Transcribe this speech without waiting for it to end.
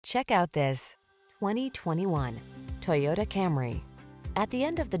Check out this 2021 Toyota Camry. At the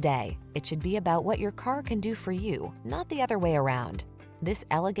end of the day, it should be about what your car can do for you, not the other way around. This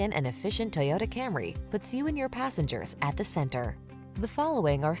elegant and efficient Toyota Camry puts you and your passengers at the center. The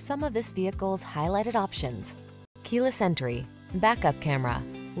following are some of this vehicle's highlighted options: keyless entry, backup camera,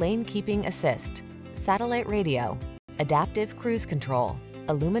 lane keeping assist, satellite radio, adaptive cruise control,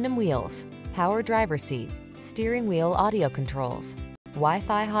 aluminum wheels, power driver's seat, steering wheel audio controls,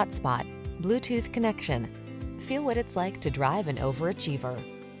 Wi-Fi hotspot, Bluetooth connection. Feel what it's like to drive an overachiever.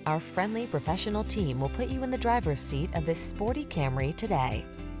 Our friendly professional team will put you in the driver's seat of this sporty Camry today.